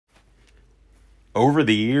over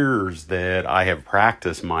the years that I have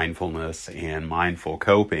practiced mindfulness and mindful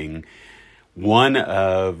coping, one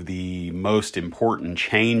of the most important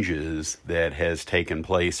changes that has taken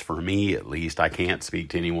place for me, at least, I can't speak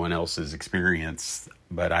to anyone else's experience,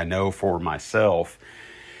 but I know for myself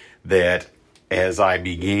that as I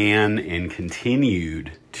began and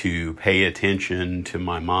continued to pay attention to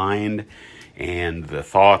my mind and the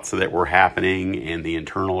thoughts that were happening and the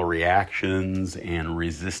internal reactions and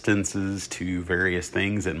resistances to various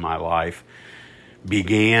things in my life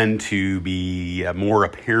began to be more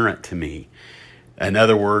apparent to me. In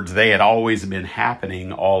other words, they had always been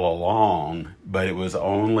happening all along, but it was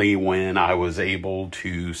only when I was able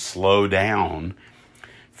to slow down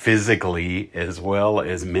physically as well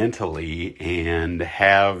as mentally and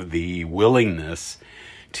have the willingness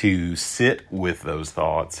to sit with those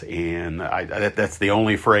thoughts. And that's the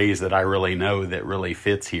only phrase that I really know that really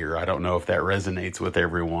fits here. I don't know if that resonates with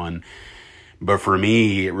everyone, but for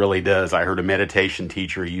me, it really does. I heard a meditation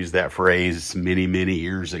teacher use that phrase many, many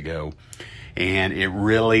years ago. And it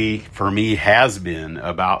really, for me, has been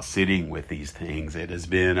about sitting with these things. It has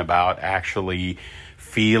been about actually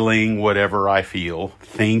feeling whatever I feel,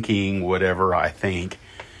 thinking whatever I think,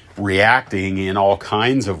 reacting in all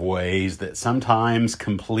kinds of ways that sometimes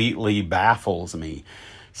completely baffles me.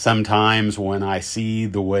 Sometimes when I see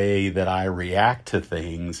the way that I react to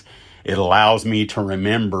things, it allows me to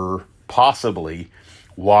remember possibly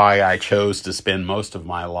why I chose to spend most of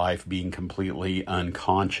my life being completely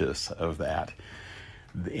unconscious of that.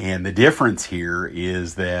 And the difference here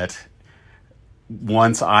is that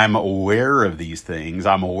once I'm aware of these things,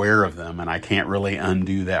 I'm aware of them, and I can't really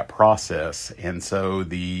undo that process. And so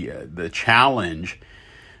the challenge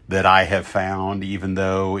that I have found, even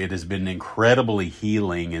though it has been incredibly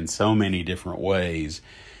healing in so many different ways,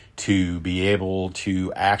 to be able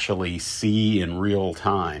to actually see in real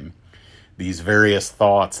time these various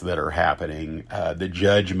thoughts that are happening, the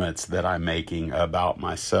judgments that I'm making about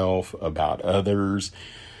myself, about others,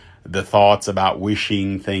 the thoughts about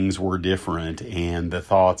wishing things were different, and the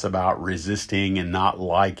thoughts about resisting and not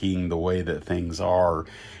liking the way that things are.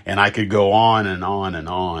 And I could go on and on and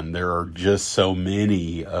on. There are just so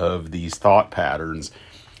many of these thought patterns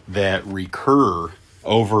that recur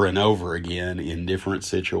over and over again in different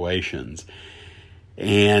situations.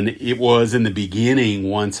 And it was in the beginning,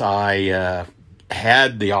 once I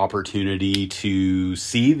had the opportunity to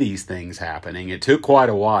see these things happening. It took quite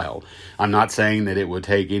a while. I'm not saying that it would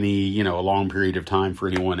take a long period of time for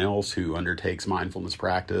anyone else who undertakes mindfulness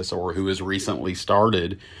practice or who has recently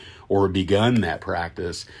started or begun that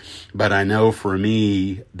practice. But I know for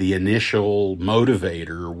me, the initial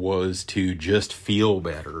motivator was to just feel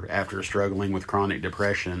better. After struggling with chronic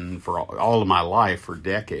depression for all of my life, for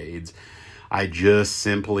decades, I just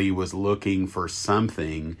simply was looking for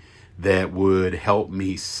something that would help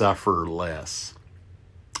me suffer less.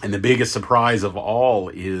 And the biggest surprise of all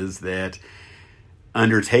is that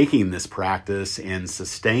undertaking this practice and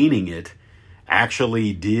sustaining it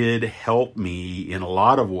actually did help me in a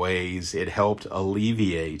lot of ways. It helped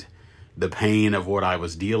alleviate the pain of what I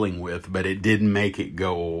was dealing with, but it didn't make it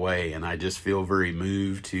go away. And I just feel very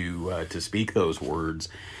moved to speak those words,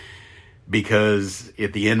 because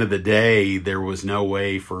at the end of the day, there was no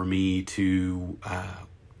way for me to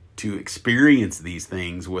experience these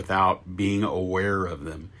things without being aware of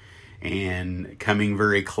them and coming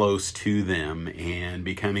very close to them and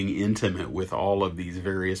becoming intimate with all of these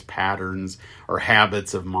various patterns or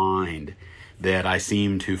habits of mind that I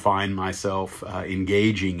seem to find myself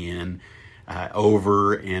engaging in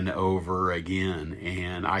over and over again.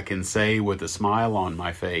 And I can say with a smile on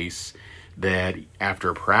my face that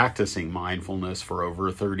after practicing mindfulness for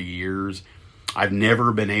over 30 years, I've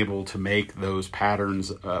never been able to make those patterns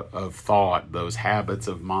of thought, those habits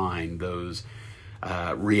of mind, those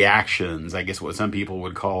reactions, I guess what some people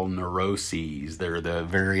would call neuroses. They're the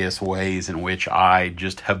various ways in which I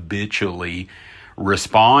just habitually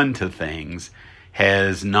respond to things,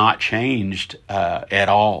 has not changed at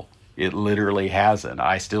all. It literally hasn't.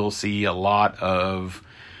 I still see a lot of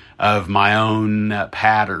my own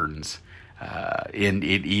patterns in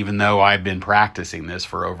it, even though I've been practicing this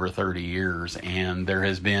for over 30 years. And there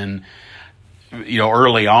has been,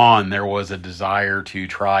 early on, there was a desire to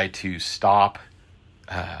try to stop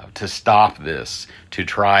this, to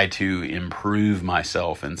try to improve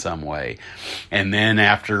myself in some way. And then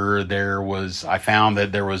after I found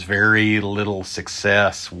that there was very little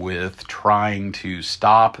success with trying to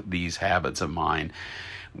stop these habits of mine,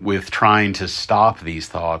 with trying to stop these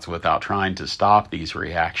thoughts, without trying to stop these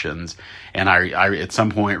reactions. And I at some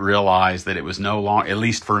point realized that it was no longer, at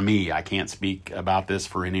least for me, I can't speak about this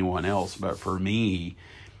for anyone else, but for me,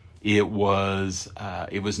 it was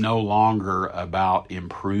no longer about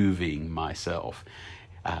improving myself.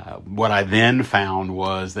 What I then found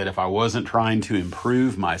was that if I wasn't trying to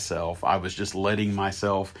improve myself, I was just letting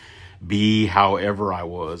myself be however I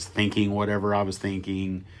was, thinking whatever I was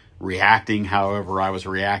thinking, reacting however I was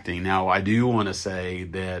reacting. Now, I do want to say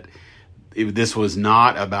that this was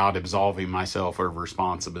not about absolving myself of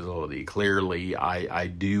responsibility. Clearly, I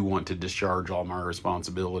do want to discharge all my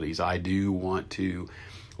responsibilities. I do want to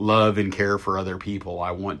love and care for other people.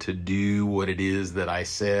 I want to do what it is that I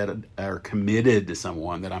said or committed to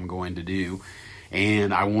someone that I'm going to do.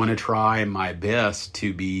 And I want to try my best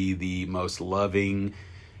to be the most loving,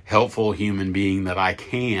 helpful human being that I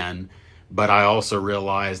can. But I also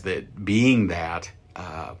realize that being that,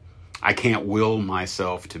 I can't will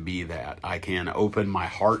myself to be that. I can open my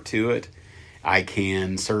heart to it. I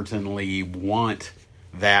can certainly want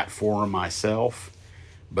that for myself.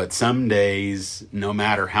 But some days, no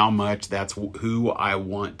matter how much that's who I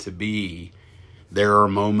want to be, there are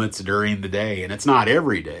moments during the day, and it's not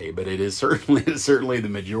every day, but it is certainly the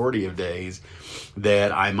majority of days,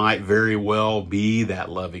 that I might very well be that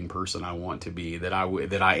loving person I want to be, that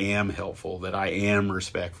I am helpful, that I am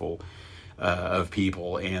respectful of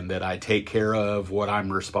people, and that I take care of what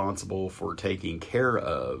I'm responsible for taking care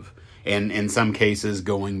of, and in some cases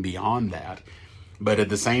going beyond that. But at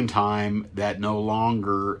the same time, that no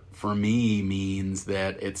longer, for me, means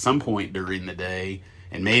that at some point during the day,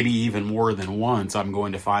 and maybe even more than once, I'm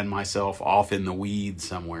going to find myself off in the weeds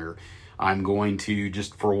somewhere. I'm going to,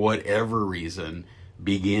 just for whatever reason,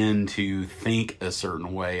 begin to think a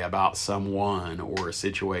certain way about someone or a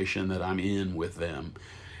situation that I'm in with them,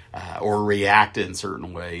 or react in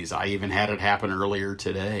certain ways. I even had it happen earlier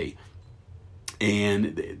today.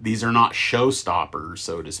 And these are not showstoppers,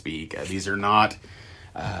 so to speak. These are not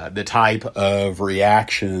the type of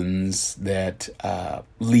reactions that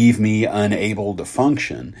leave me unable to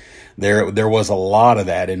function. There was a lot of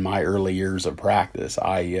that in my early years of practice.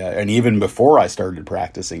 And even before I started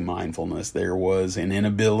practicing mindfulness, there was an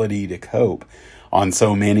inability to cope on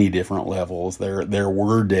so many different levels. There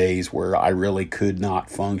were days where I really could not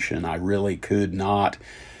function. I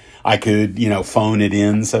could, phone it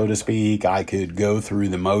in, so to speak. I could go through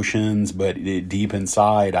the motions, but deep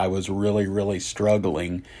inside, I was really, really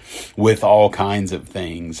struggling with all kinds of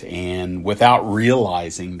things. And without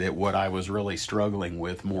realizing that what I was really struggling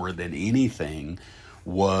with more than anything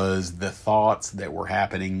was the thoughts that were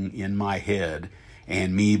happening in my head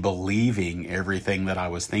and me believing everything that I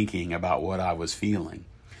was thinking about what I was feeling.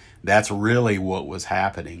 That's really what was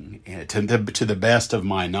happening. To the best of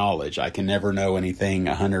my knowledge, I can never know anything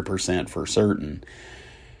 100% for certain.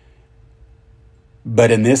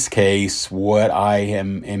 But in this case, what I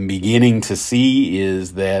am beginning to see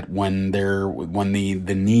is that when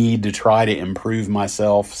the need to try to improve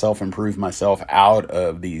myself, self-improve myself out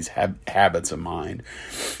of these habits of mind,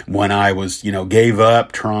 when I was, gave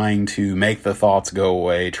up trying to make the thoughts go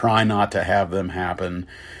away, try not to have them happen,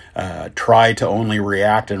 try to only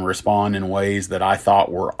react and respond in ways that I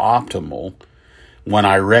thought were optimal, when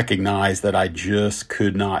I recognized that I just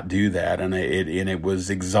could not do that. And it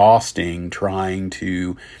was exhausting trying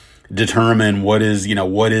to determine what is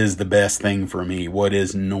the best thing for me, what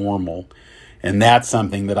is normal. And that's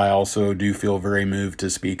something that I also do feel very moved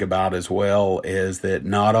to speak about as well, is that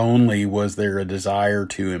not only was there a desire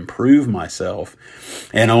to improve myself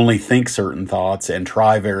and only think certain thoughts and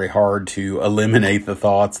try very hard to eliminate the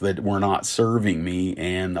thoughts that were not serving me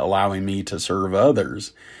and allowing me to serve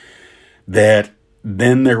others, that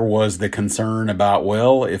then there was the concern about,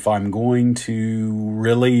 well, if I'm going to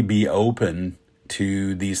really be open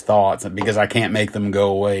to these thoughts, because I can't make them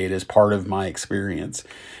go away, it is part of my experience.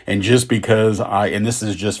 And just because and this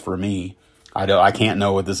is just for me, I can't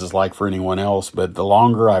know what this is like for anyone else, but the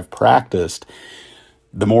longer I've practiced,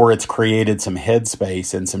 the more it's created some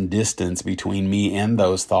headspace and some distance between me and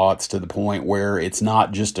those thoughts, to the point where it's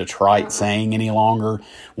not just a trite saying any longer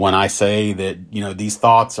when I say that, these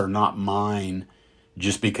thoughts are not mine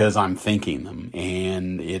just because I'm thinking them.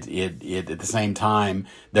 And it at the same time,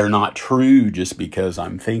 they're not true just because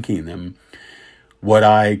I'm thinking them. What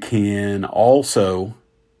I can also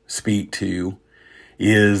speak to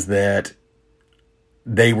is that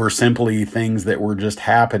they were simply things that were just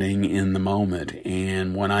happening in the moment.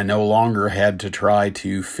 And when I no longer had to try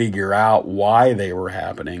to figure out why they were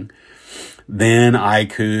happening, then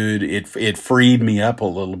it freed me up a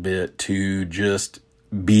little bit to just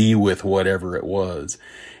be with whatever it was.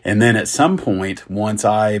 And then at some point, once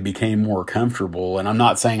I became more comfortable, and I'm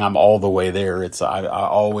not saying I'm all the way there, I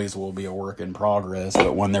always will be a work in progress,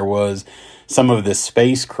 but when there was some of this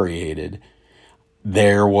space created,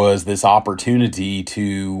 there was this opportunity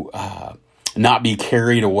to not be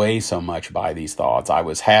carried away so much by these thoughts. I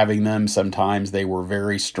was having them. Sometimes they were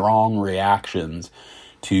very strong reactions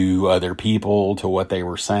to other people, to what they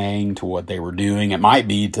were saying, to what they were doing. It might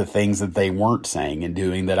be to things that they weren't saying and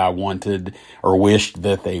doing that I wanted or wished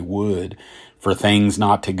that they would, for things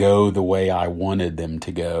not to go the way I wanted them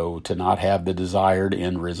to go, to not have the desired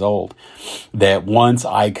end result. That once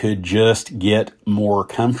I could just get more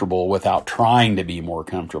comfortable without trying to be more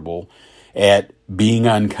comfortable at being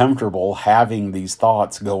uncomfortable, having these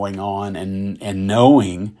thoughts going on and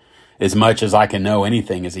knowing as much as I can know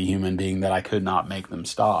anything as a human being that I could not make them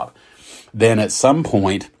stop. Then at some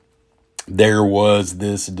point, there was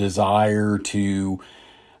this desire to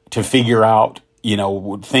figure out,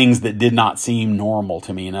 things that did not seem normal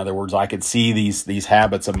to me. In other words, I could see these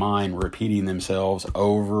habits of mine repeating themselves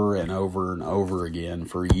over and over and over again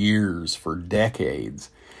for years, for decades.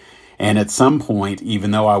 And at some point, even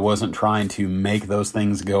though I wasn't trying to make those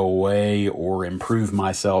things go away or improve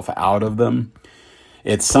myself out of them,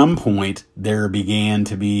 at some point there began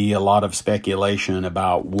to be a lot of speculation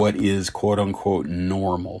about what is quote unquote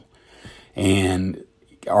normal. And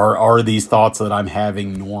are these thoughts that I'm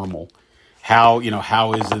having normal? How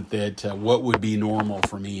is it that what would be normal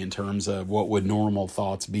for me in terms of what would normal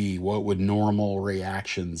thoughts be? What would normal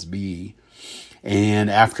reactions be? And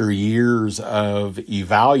after years of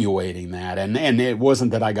evaluating that, and it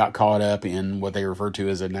wasn't that I got caught up in what they refer to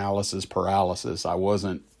as analysis paralysis. I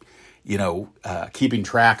wasn't, keeping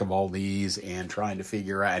track of all these and trying to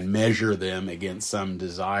figure out and measure them against some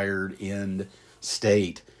desired end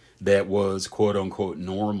state that was quote unquote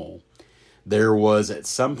normal. There was at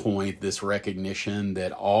some point this recognition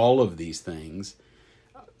that all of these things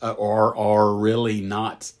are really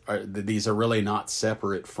not, these are really not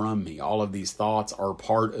separate from me. All of these thoughts are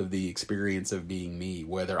part of the experience of being me,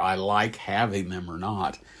 whether I like having them or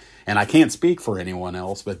not. And I can't speak for anyone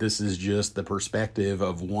else, but this is just the perspective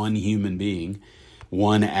of one human being,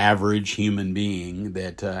 one average human being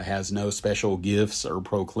that has no special gifts or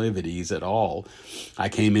proclivities at all. I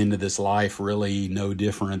came into this life really no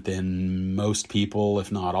different than most people,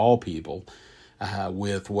 if not all people,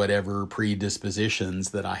 with whatever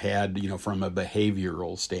predispositions that I had, from a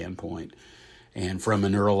behavioral standpoint and from a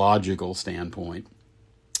neurological standpoint.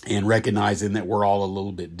 And recognizing that we're all a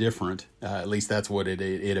little bit different, at least that's what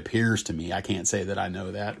it appears to me. I can't say that I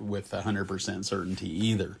know that with 100% certainty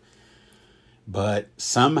either. But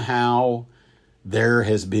somehow there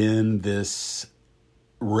has been this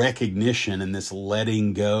recognition and this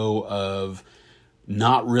letting go of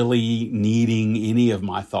not really needing any of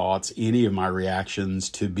my thoughts, any of my reactions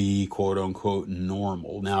to be quote unquote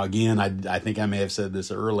normal. Now, again, I think I may have said this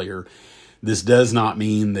earlier. This does not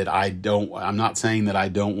mean that I'm not saying that I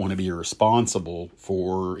don't want to be responsible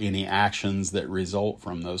for any actions that result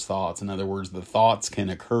from those thoughts. In other words, the thoughts can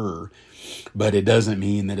occur, but it doesn't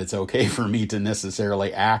mean that it's okay for me to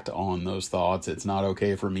necessarily act on those thoughts. It's not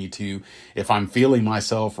okay for me to, if I'm feeling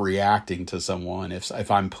myself reacting to someone, if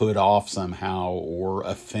I'm put off somehow or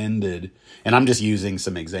offended, and I'm just using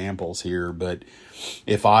some examples here, but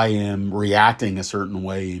if I am reacting a certain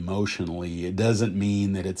way emotionally, it doesn't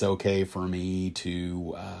mean that it's okay for me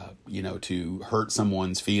to, to hurt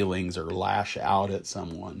someone's feelings or lash out at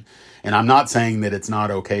someone. And I'm not saying that it's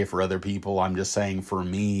not okay for other people. I'm just saying for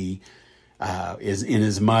me, is in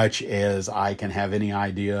as much as I can have any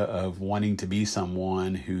idea of wanting to be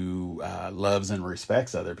someone who loves and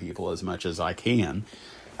respects other people as much as I can.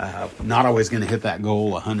 Not always going to hit that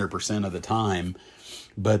goal 100% of the time.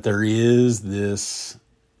 But there is this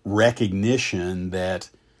recognition that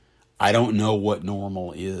I don't know what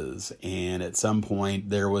normal is. And at some point,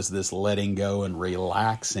 there was this letting go and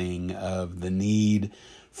relaxing of the need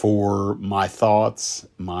for my thoughts,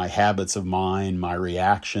 my habits of mind, my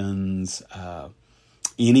reactions,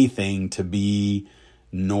 anything to be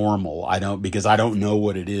normal. Because I don't know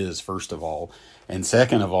what it is, first of all. And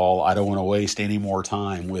second of all, I don't want to waste any more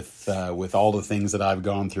time with all the things that I've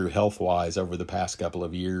gone through health-wise over the past couple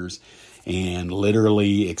of years and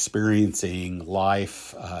literally experiencing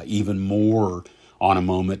life even more on a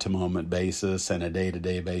moment-to-moment basis and a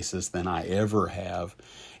day-to-day basis than I ever have.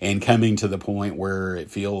 And coming to the point where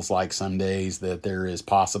it feels like some days that there is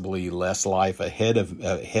possibly less life ahead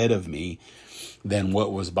of me than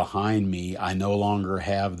what was behind me. I no longer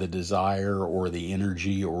have the desire or the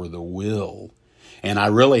energy or the will. And I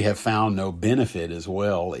really have found no benefit as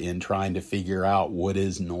well in trying to figure out what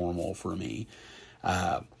is normal for me.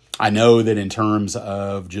 I know that in terms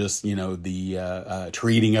of just, the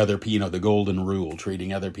treating other people, the golden rule,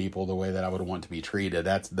 treating other people the way that I would want to be treated,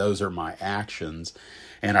 those are my actions.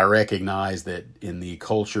 And I recognize that in the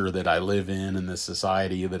culture that I live in the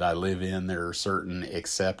society that I live in, there are certain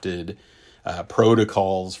accepted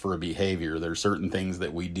protocols for behavior. There are certain things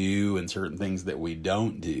that we do and certain things that we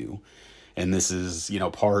don't do. And this is,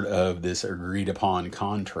 part of this agreed upon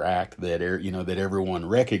contract that, that everyone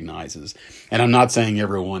recognizes. And I'm not saying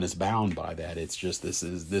everyone is bound by that. It's just this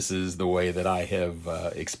is the way that I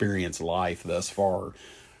have experienced life thus far.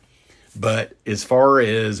 But as far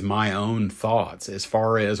as my own thoughts, as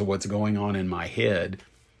far as what's going on in my head,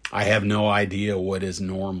 I have no idea what is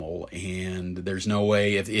normal. And there's no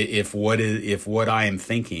way if what I am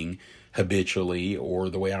thinking habitually or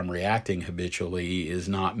the way I'm reacting habitually is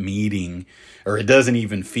not meeting, or it doesn't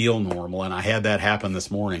even feel normal. And I had that happen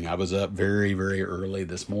this morning. I was up very, very early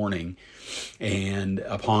this morning, and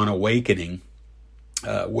upon awakening,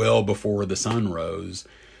 well before the sun rose,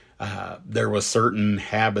 there was certain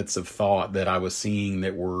habits of thought that I was seeing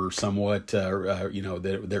that were somewhat,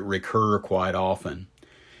 that recur quite often.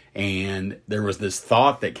 And there was this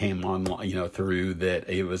thought that came on, through that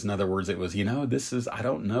it was, in other words, it was, I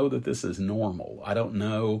don't know that this is normal. I don't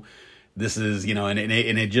know this is, and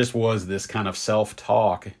it just was this kind of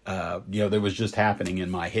self-talk, that was just happening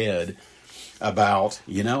in my head about,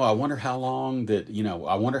 I wonder how long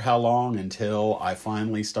until I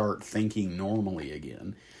finally start thinking normally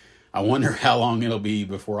again. I wonder how long it'll be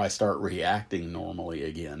before I start reacting normally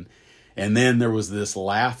again. And then there was this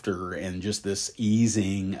laughter and just this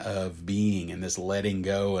easing of being and this letting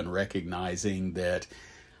go and recognizing that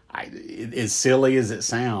as silly as it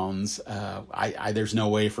sounds, there's no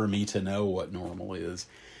way for me to know what normal is.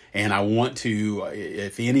 And I want to,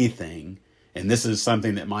 if anything, and this is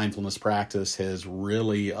something that mindfulness practice has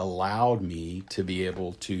really allowed me to be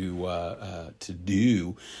able to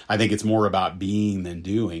do. I think it's more about being than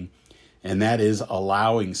doing. And that is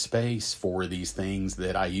allowing space for these things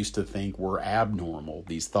that I used to think were abnormal,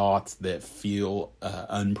 these thoughts that feel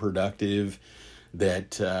unproductive,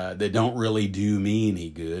 that don't really do me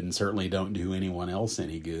any good and certainly don't do anyone else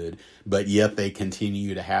any good, but yet they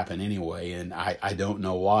continue to happen anyway. And I don't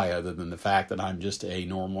know why, other than the fact that I'm just a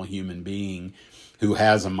normal human being who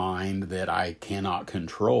has a mind that I cannot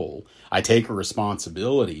control. I take a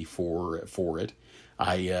responsibility for it.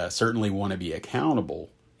 I certainly want to be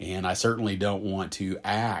accountable. And I certainly don't want to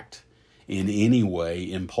act in any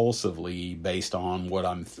way impulsively based on what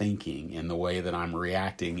I'm thinking and the way that I'm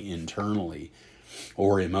reacting internally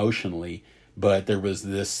or emotionally. But there was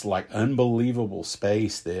this unbelievable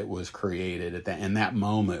space that was created in that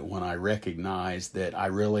moment when I recognized that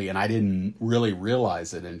and I didn't really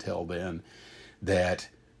realize it until then, that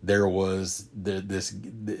there was this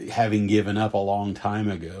having given up a long time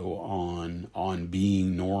ago on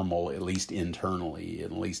being normal, at least internally,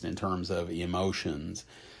 at least in terms of emotions,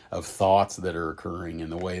 of thoughts that are occurring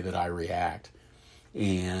and the way that I react.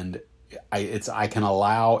 And I can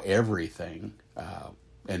allow everything.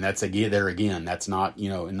 And that's again, that's not,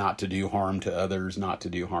 not to do harm to others, not to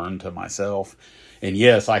do harm to myself. And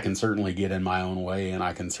yes, I can certainly get in my own way, and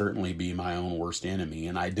I can certainly be my own worst enemy.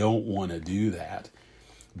 And I don't want to do that.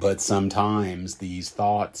 But sometimes these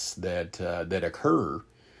thoughts that occur,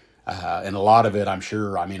 and a lot of it, I'm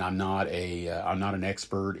sure. I mean, I'm not an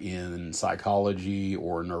expert in psychology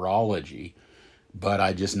or neurology, but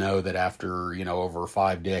I just know that after over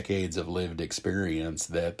 5 decades of lived experience,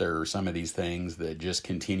 that there are some of these things that just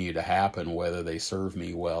continue to happen, whether they serve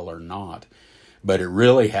me well or not. But it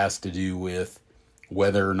really has to do with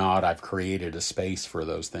whether or not I've created a space for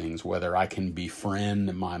those things, whether I can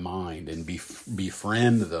befriend my mind and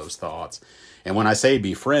befriend those thoughts. And when I say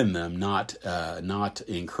befriend them, not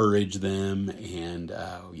encourage them and,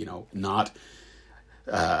 not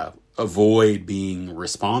avoid being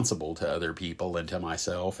responsible to other people and to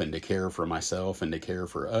myself and to care for myself and to care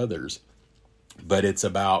for others. But it's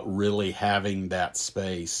about really having that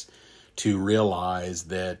space to realize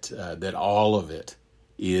that all of it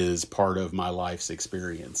is part of my life's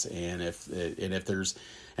experience. And if there's,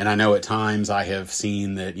 and I know at times I have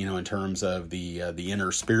seen that, in terms of the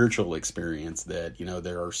inner spiritual experience, that,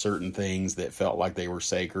 there are certain things that felt like they were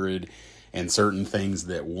sacred and certain things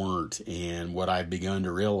that weren't. And what I've begun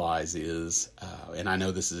to realize is, and I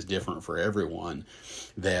know this is different for everyone,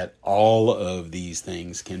 that all of these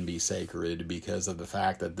things can be sacred because of the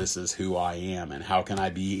fact that this is who I am. And how can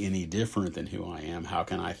I be any different than who I am? How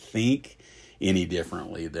can I think any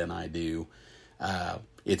differently than I do?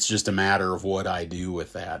 It's just a matter of what I do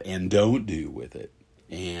with that and don't do with it.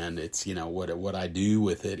 And it's, what I do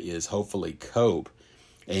with it is hopefully cope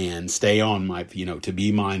and stay on my, to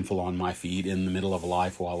be mindful on my feet in the middle of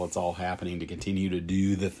life while it's all happening, to continue to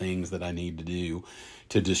do the things that I need to do,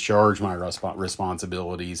 to discharge my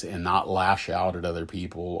responsibilities and not lash out at other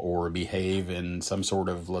people or behave in some sort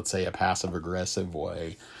of, let's say, a passive aggressive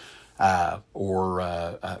way,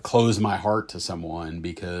 or close my heart to someone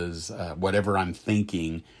because whatever I'm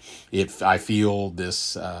thinking, if I feel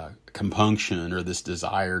this compunction or this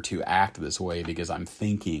desire to act this way because I'm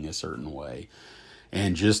thinking a certain way,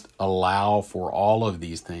 and just allow for all of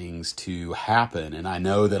these things to happen. And I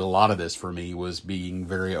know that a lot of this for me was being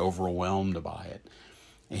very overwhelmed by it.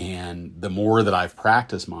 And the more that I've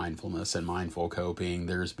practiced mindfulness and mindful coping,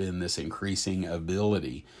 there's been this increasing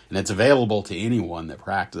ability, and it's available to anyone that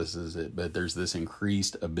practices it, but there's this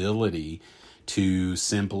increased ability to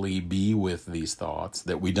simply be with these thoughts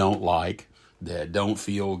that we don't like, that don't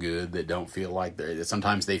feel good, that don't feel like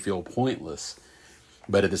sometimes they feel pointless.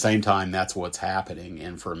 But at the same time, that's what's happening.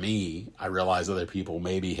 And for me, I realize other people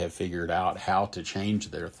maybe have figured out how to change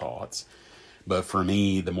their thoughts. But for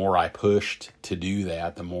me, the more I pushed to do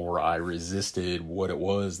that, the more I resisted what it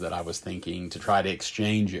was that I was thinking, to try to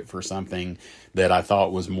exchange it for something that I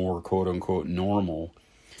thought was more quote unquote normal.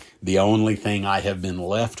 The only thing I have been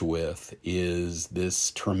left with is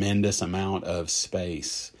this tremendous amount of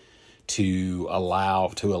space to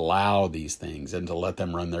allow these things and to let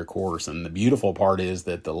them run their course. And the beautiful part is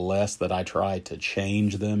that the less that I try to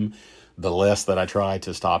change them, the less that I try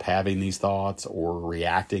to stop having these thoughts or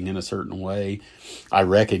reacting in a certain way, I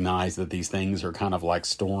recognize that these things are kind of like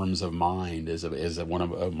storms of mind, as one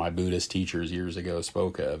of my Buddhist teachers years ago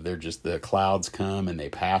spoke of. They're just, the clouds come and they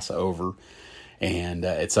pass over, and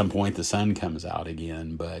at some point the sun comes out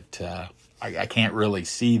again. But I can't really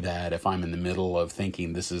see that if I'm in the middle of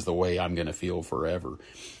thinking this is the way I'm going to feel forever.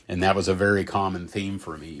 And that was a very common theme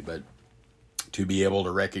for me. But to be able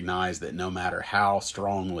to recognize that no matter how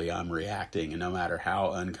strongly I'm reacting, and no matter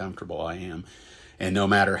how uncomfortable I am, and no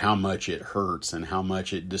matter how much it hurts and how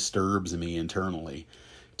much it disturbs me internally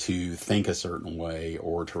to think a certain way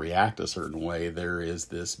or to react a certain way, there is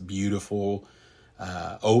this beautiful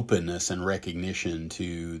openness and recognition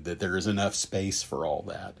to that there is enough space for all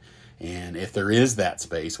that. And if there is that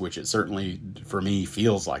space, which it certainly for me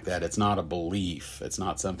feels like that, it's not a belief. It's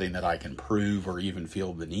not something that I can prove or even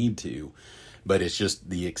feel the need to, but it's just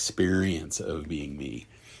the experience of being me.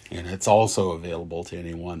 And it's also available to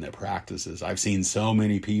anyone that practices. I've seen so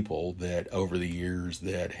many people that over the years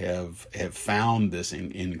that have found this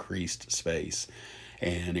increased space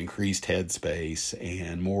and increased headspace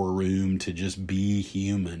and more room to just be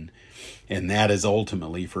human. And that is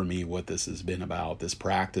ultimately for me what this has been about. This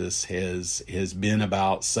practice has been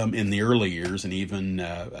about some in the early years, and even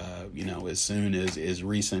as soon as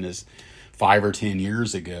recent as 5 or 10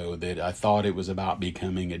 years ago, that I thought it was about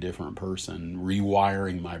becoming a different person,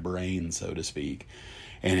 rewiring my brain, so to speak.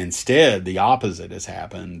 And instead, the opposite has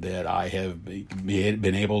happened, that I have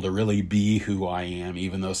been able to really be who I am,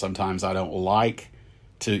 even though sometimes I don't like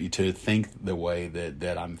to think the way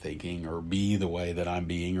that I'm thinking, or be the way that I'm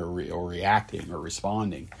being, or reacting or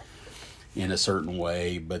responding in a certain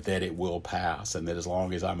way, but that it will pass, and that as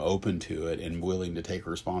long as I'm open to it and willing to take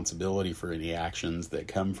responsibility for any actions that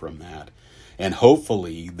come from that, and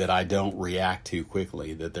hopefully that I don't react too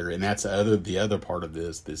quickly, and that's the other part of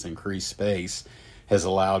this increased space has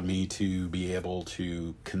allowed me to be able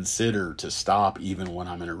to consider to stop even when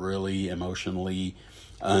I'm in a really emotionally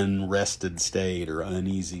unrested state or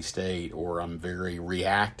uneasy state, or I'm very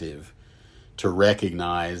reactive, to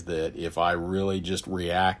recognize that if I really just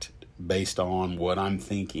react based on what I'm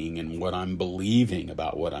thinking and what I'm believing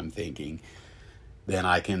about what I'm thinking, then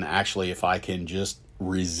I can actually, if I can just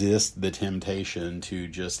resist the temptation to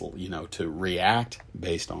just, to react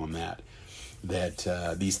based on that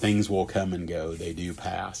these things will come and go. They do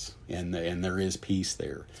pass, and there is peace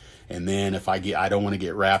there. And then if I don't want to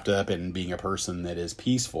get wrapped up in being a person that is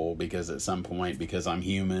peaceful, because at some point, because I'm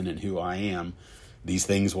human and who I am, these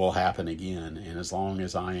things will happen again. And as long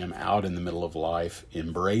as I am out in the middle of life,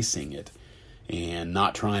 embracing it and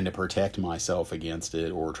not trying to protect myself against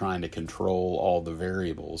it or trying to control all the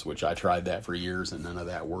variables, which I tried that for years and none of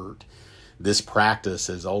that worked, this practice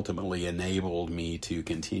has ultimately enabled me to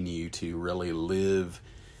continue to really live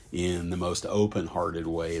in the most open-hearted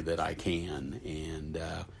way that I can. And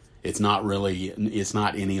it's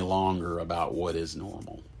not any longer about what is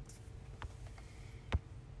normal.